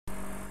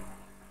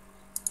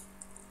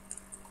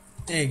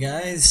Hey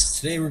guys,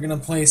 today we're gonna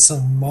play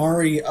some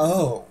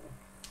Mari0.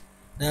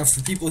 Now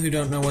for people who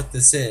don't know what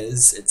this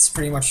is, it's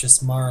pretty much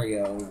just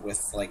Mario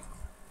with like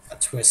a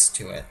twist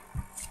to it.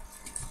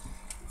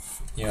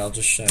 Yeah, I'll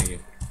just show you.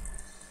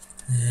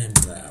 And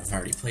I've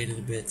already played it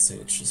a bit, so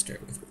let's just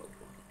start with World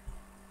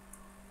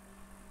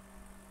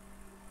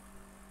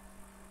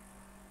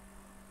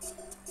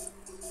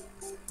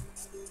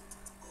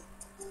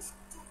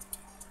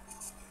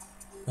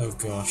 1. Oh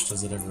gosh,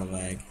 does it ever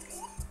lag?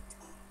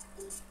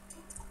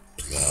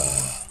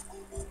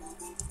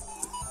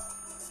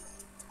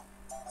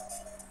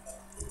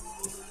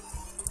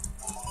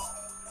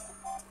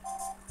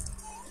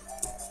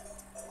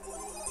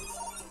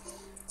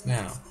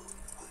 Now,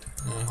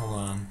 hold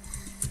on.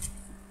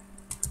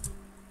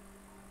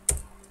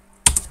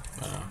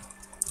 Uh,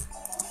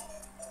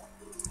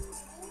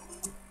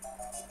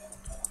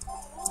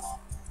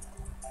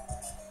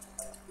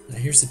 Now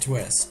here's the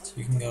twist.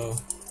 You can go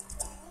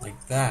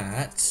like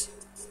that,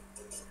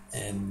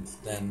 and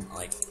then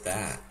like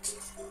that.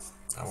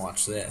 Now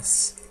watch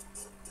this.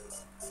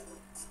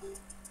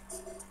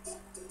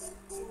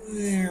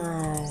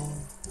 And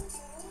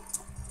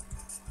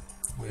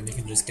then you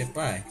can just get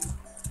by.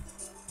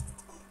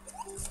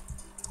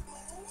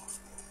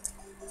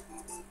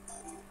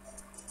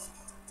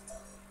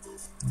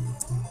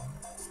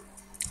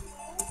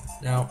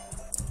 Now,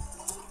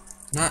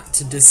 not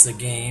to diss the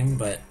game,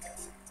 but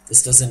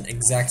this doesn't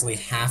exactly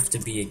have to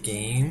be a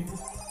game,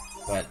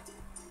 but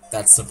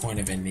that's the point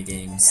of indie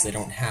games. They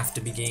don't have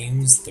to be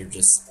games, they're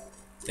just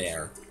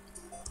there.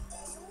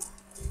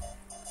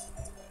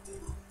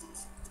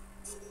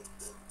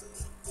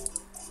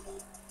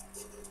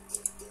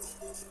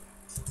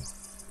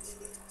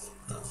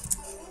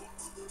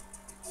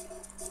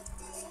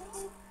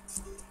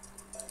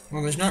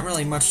 Well, there's not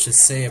really much to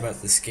say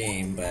about this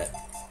game, but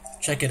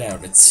check it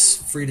out. It's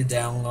free to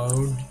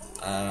download.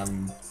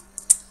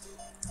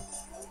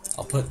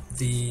 I'll put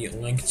the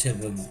link to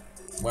the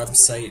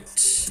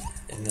website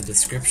in the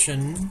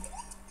description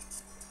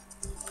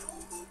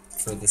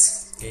for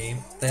this game.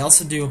 They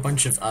also do a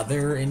bunch of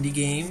other indie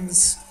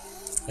games.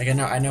 Like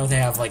I know they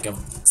have like a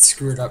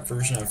screwed up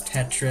version of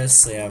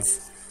Tetris. They have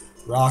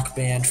Rock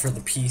Band for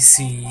the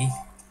PC.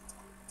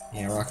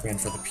 Yeah, Rock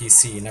Band for the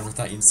PC. You never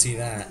thought you'd see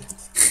that.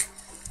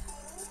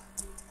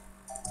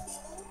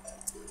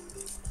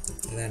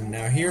 And then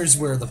now here's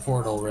where the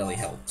portal really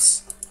helps.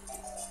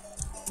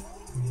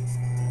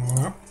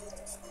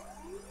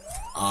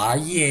 Ah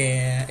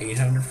yeah,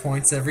 800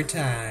 points every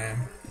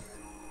time.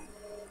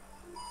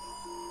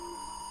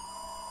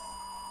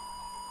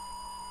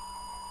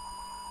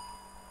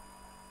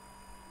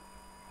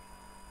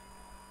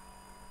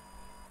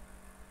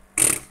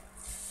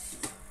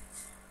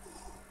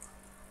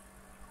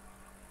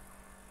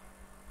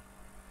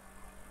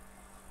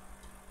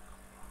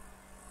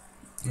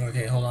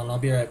 Okay, hold on, I'll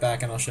be right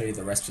back and I'll show you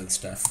the rest of the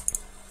stuff.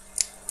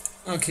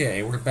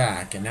 Okay, we're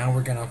back, and now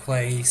we're gonna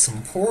play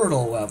some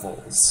Portal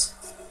levels.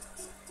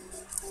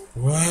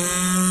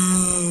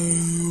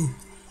 Wow!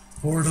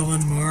 Portal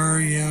and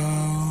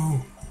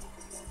Mario!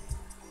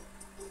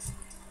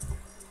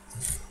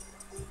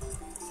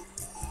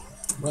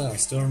 Well, I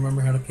still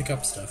remember how to pick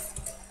up stuff.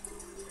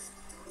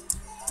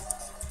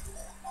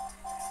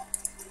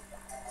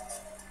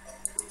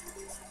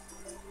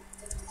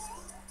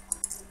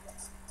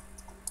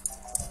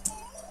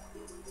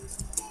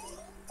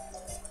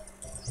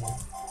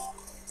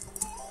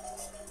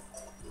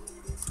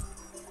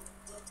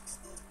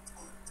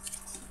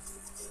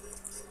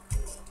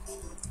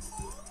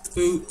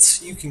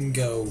 Boots, you can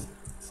go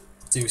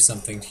do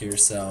something to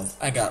yourself.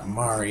 I got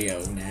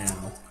Mario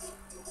now.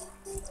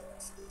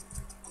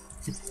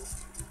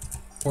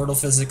 Portal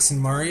physics in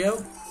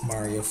Mario?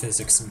 Mario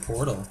physics in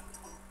Portal.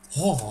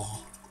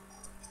 Oh.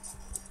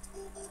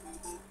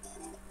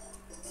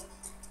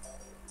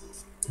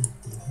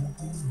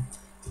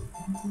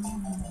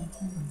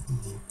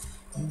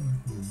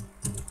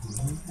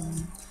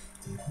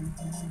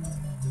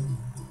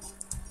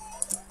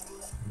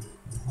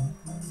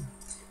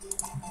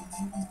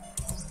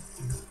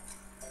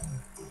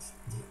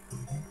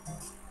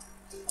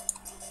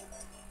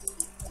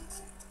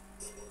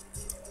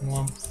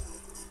 Womp.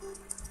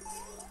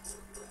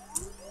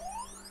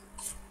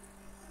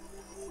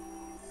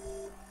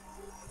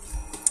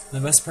 The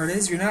best part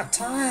is you're not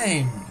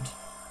timed.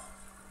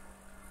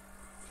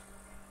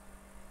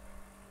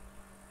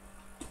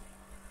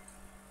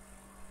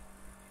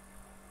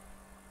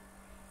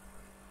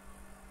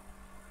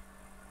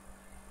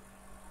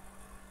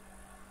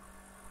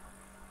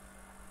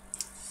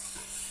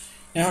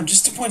 Now,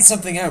 just to point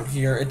something out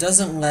here, it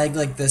doesn't lag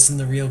like this in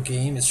the real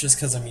game. It's just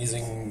because I'm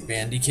using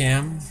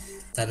Bandicam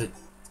that it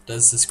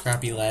does this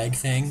crappy lag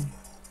thing.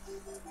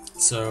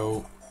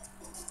 So,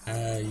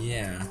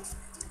 yeah.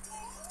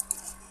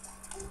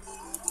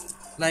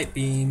 Light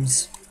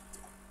beams.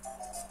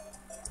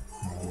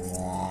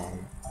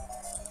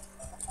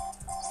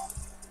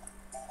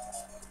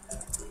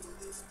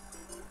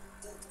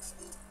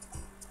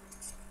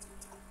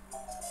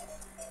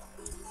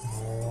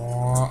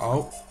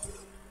 Oh.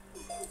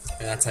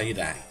 And that's how you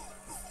die.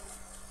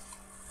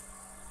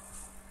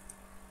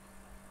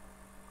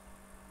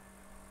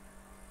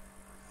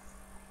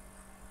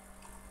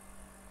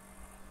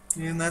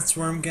 And that's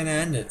where I'm gonna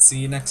end it. See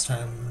you next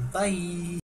time. Bye!